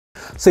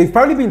So you've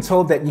probably been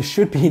told that you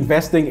should be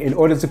investing in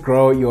order to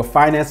grow your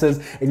finances,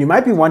 and you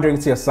might be wondering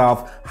to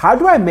yourself, how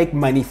do I make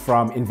money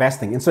from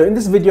investing? And so in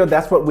this video,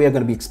 that's what we are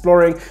going to be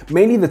exploring,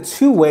 mainly the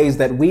two ways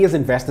that we as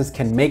investors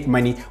can make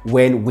money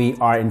when we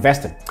are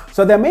investing.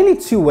 So there are mainly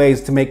two ways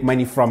to make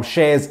money from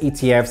shares,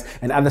 ETFs,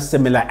 and other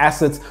similar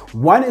assets.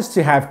 One is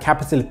to have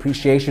capital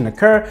appreciation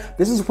occur.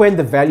 This is when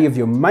the value of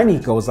your money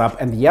goes up,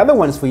 and the other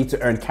one is for you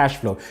to earn cash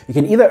flow. You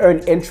can either earn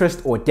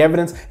interest or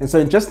dividends. And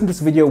so just in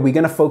this video, we're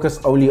going to focus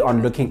only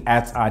on looking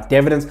at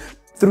dividends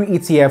through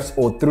ETFs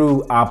or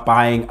through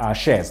buying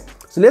shares.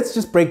 So let's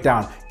just break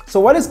down. So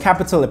what is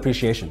capital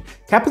appreciation?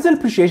 Capital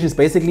appreciation is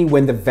basically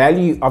when the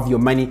value of your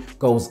money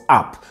goes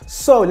up.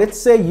 So let's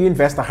say you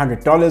invest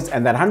 $100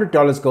 and that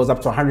 $100 goes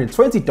up to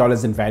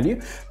 $120 in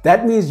value.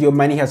 That means your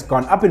money has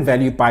gone up in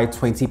value by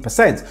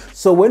 20%.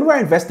 So when we're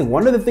investing,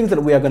 one of the things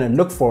that we are going to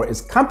look for is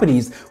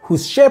companies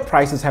whose share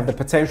prices have the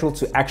potential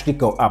to actually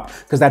go up,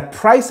 because that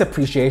price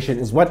appreciation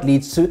is what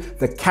leads to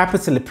the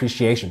capital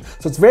appreciation.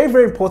 So it's very,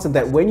 very important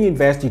that when you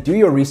invest, you do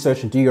your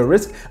research and do your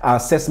risk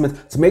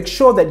assessment to make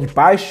sure that you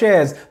buy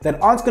shares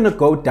that aren't going to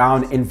go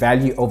down in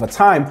value over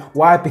time.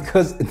 Why?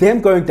 Because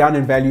them going down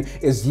in value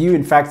is you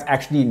in fact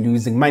actually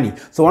losing money.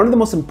 So one of the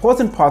most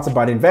important parts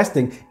about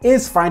investing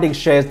is finding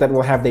shares that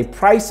will have their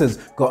prices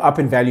go up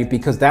in value,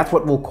 because that's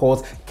what will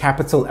cause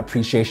capital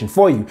appreciation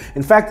for you.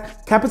 In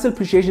fact, capital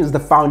appreciation is the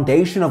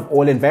foundation of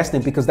all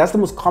investing, because that's the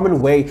most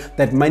common way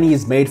that money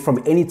is made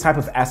from any type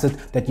of asset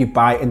that you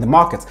buy in the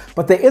markets.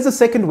 But there is a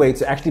second way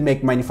to actually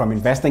make money from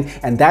investing,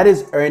 and that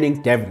is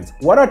earning dividends.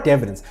 What are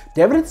dividends?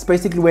 Dividends is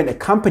basically when a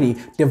company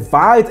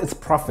divides its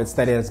profits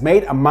that it has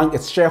made among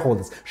its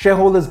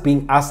shareholders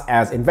being us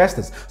as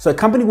investors. So a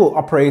company will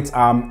operate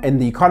in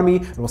the economy,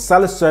 it will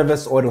sell a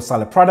service or it will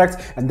sell a product,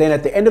 and then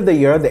at the end of the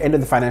year, the end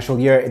of the financial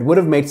year, it would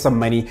have made some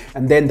money,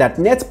 and then that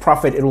net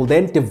profit, it will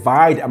then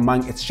divide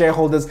among its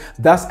shareholders,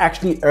 thus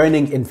actually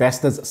earning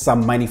investors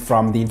some money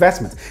from the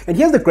investment. And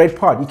here's the great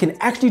part, you can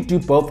actually do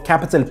both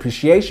capital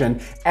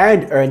appreciation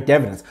and earn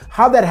dividends.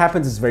 How that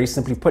happens is very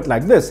simply put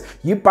like this.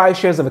 You buy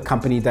shares of a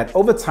company that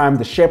over time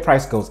the share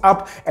price goes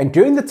up, and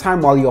during the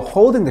time while you're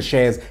holding the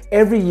shares,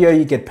 every year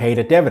you get paid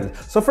a dividend.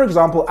 So for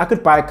example, I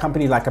could buy a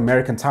company like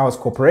American Towers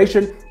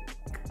Corporation,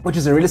 which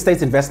is a real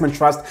estate investment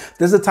trust.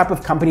 This is a type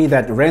of company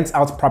that rents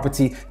out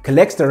property,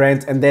 collects the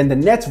rent, and then the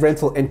net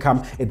rental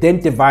income, it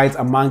then divides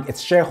among its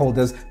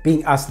shareholders,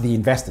 being us, the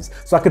investors.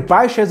 So I could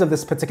buy shares of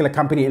this particular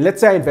company, and let's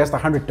say I invest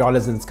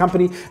 $100 in this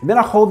company, and then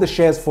I hold the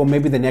shares for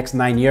maybe the next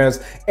 9 years.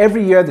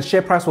 Every year, the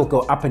share price will go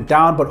up and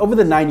down, but over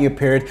the 9-year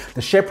period,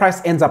 the share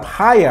price ends up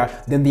higher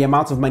than the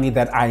amount of money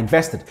that I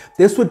invested.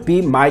 This would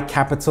be my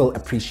capital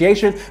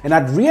appreciation, and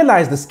I'd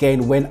realize this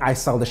gain when I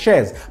sell the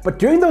shares. But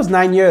during those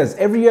 9 years,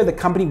 every year the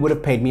company would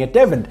have paid me a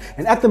dividend.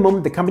 And at the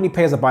moment, the company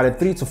pays about a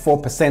 3 to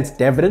 4%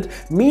 dividend,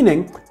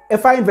 meaning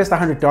if I invest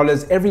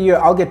 $100, every year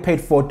I'll get paid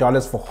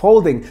 $4 for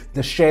holding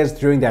the shares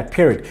during that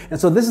period. And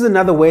so this is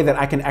another way that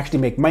I can actually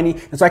make money.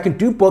 And so I can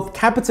do both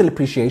capital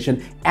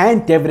appreciation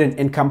and dividend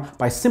income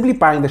by simply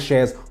buying the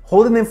shares,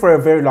 holding them for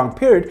a very long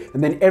period,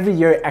 and then every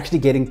year actually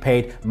getting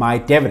paid my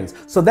dividends.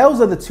 So those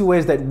are the two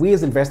ways that we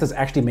as investors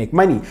actually make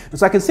money. And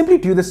so I can simply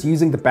do this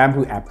using the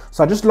Bamboo app.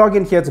 So I just log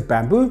in here to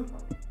Bamboo.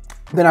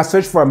 Then I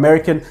search for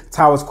American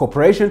Towers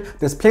Corporation.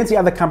 There's plenty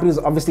other companies,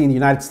 obviously in the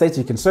United States,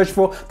 you can search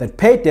for that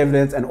pay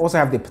dividends and also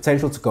have the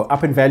potential to go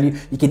up in value.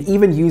 You can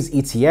even use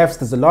ETFs.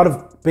 There's a lot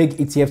of big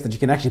ETFs that you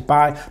can actually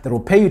buy that will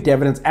pay you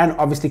dividends and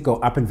obviously go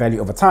up in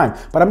value over time.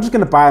 But I'm just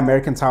going to buy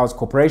American Towers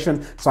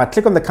Corporation. So I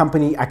click on the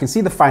company. I can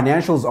see the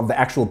financials of the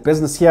actual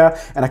business here,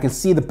 and I can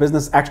see the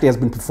business actually has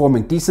been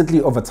performing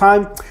decently over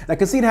time. And I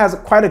can see it has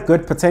quite a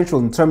good potential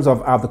in terms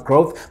of the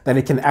growth that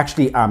it can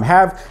actually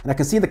have. And I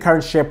can see the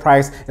current share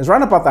price is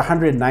around about the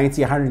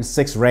 190,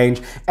 106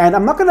 range. And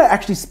I'm not going to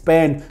actually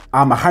spend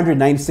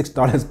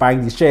 $196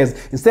 buying these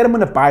shares. Instead, I'm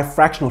going to buy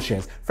fractional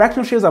shares.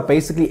 Fractional shares are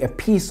basically a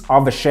piece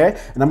of a share,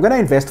 and I'm going to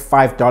invest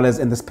 $5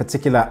 in this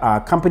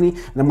particular company,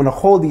 and I'm going to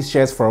hold these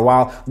shares for a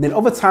while. And then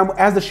over time,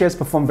 as the shares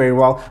perform very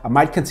well, I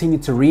might continue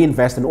to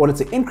reinvest in order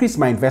to increase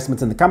my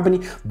investments in the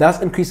company,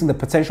 thus increasing the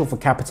potential for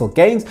capital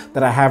gains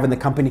that I have in the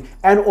company,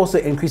 and also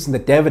increasing the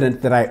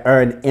dividend that I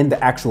earn in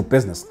the actual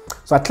business.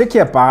 So I click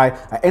here buy,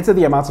 I enter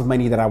the amount of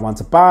money that I want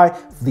to buy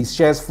these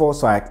shares for.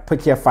 So I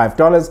click here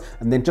 $5,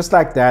 and then just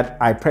like that,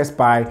 I press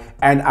buy,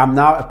 and I'm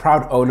now a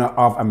proud owner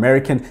of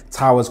American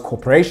Towers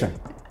Corporation.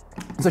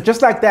 So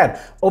just like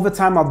that, over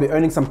time, I'll be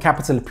earning some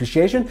capital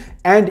appreciation,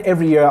 and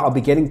every year I'll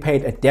be getting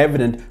paid a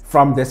dividend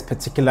from this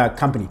particular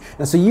company.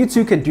 And so you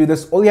too can do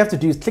this. All you have to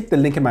do is click the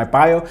link in my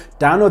bio,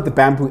 download the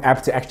Bamboo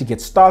app to actually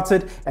get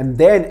started, and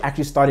then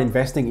actually start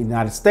investing in the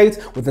United States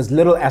with as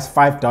little as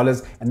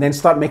 $5, and then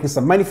start making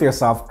some money for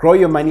yourself, grow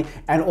your money,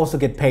 and also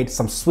get paid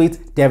some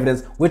sweet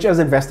dividends, which as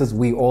investors,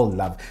 we all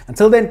love.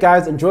 Until then,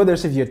 guys, enjoy the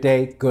rest of your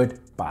day.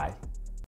 Goodbye.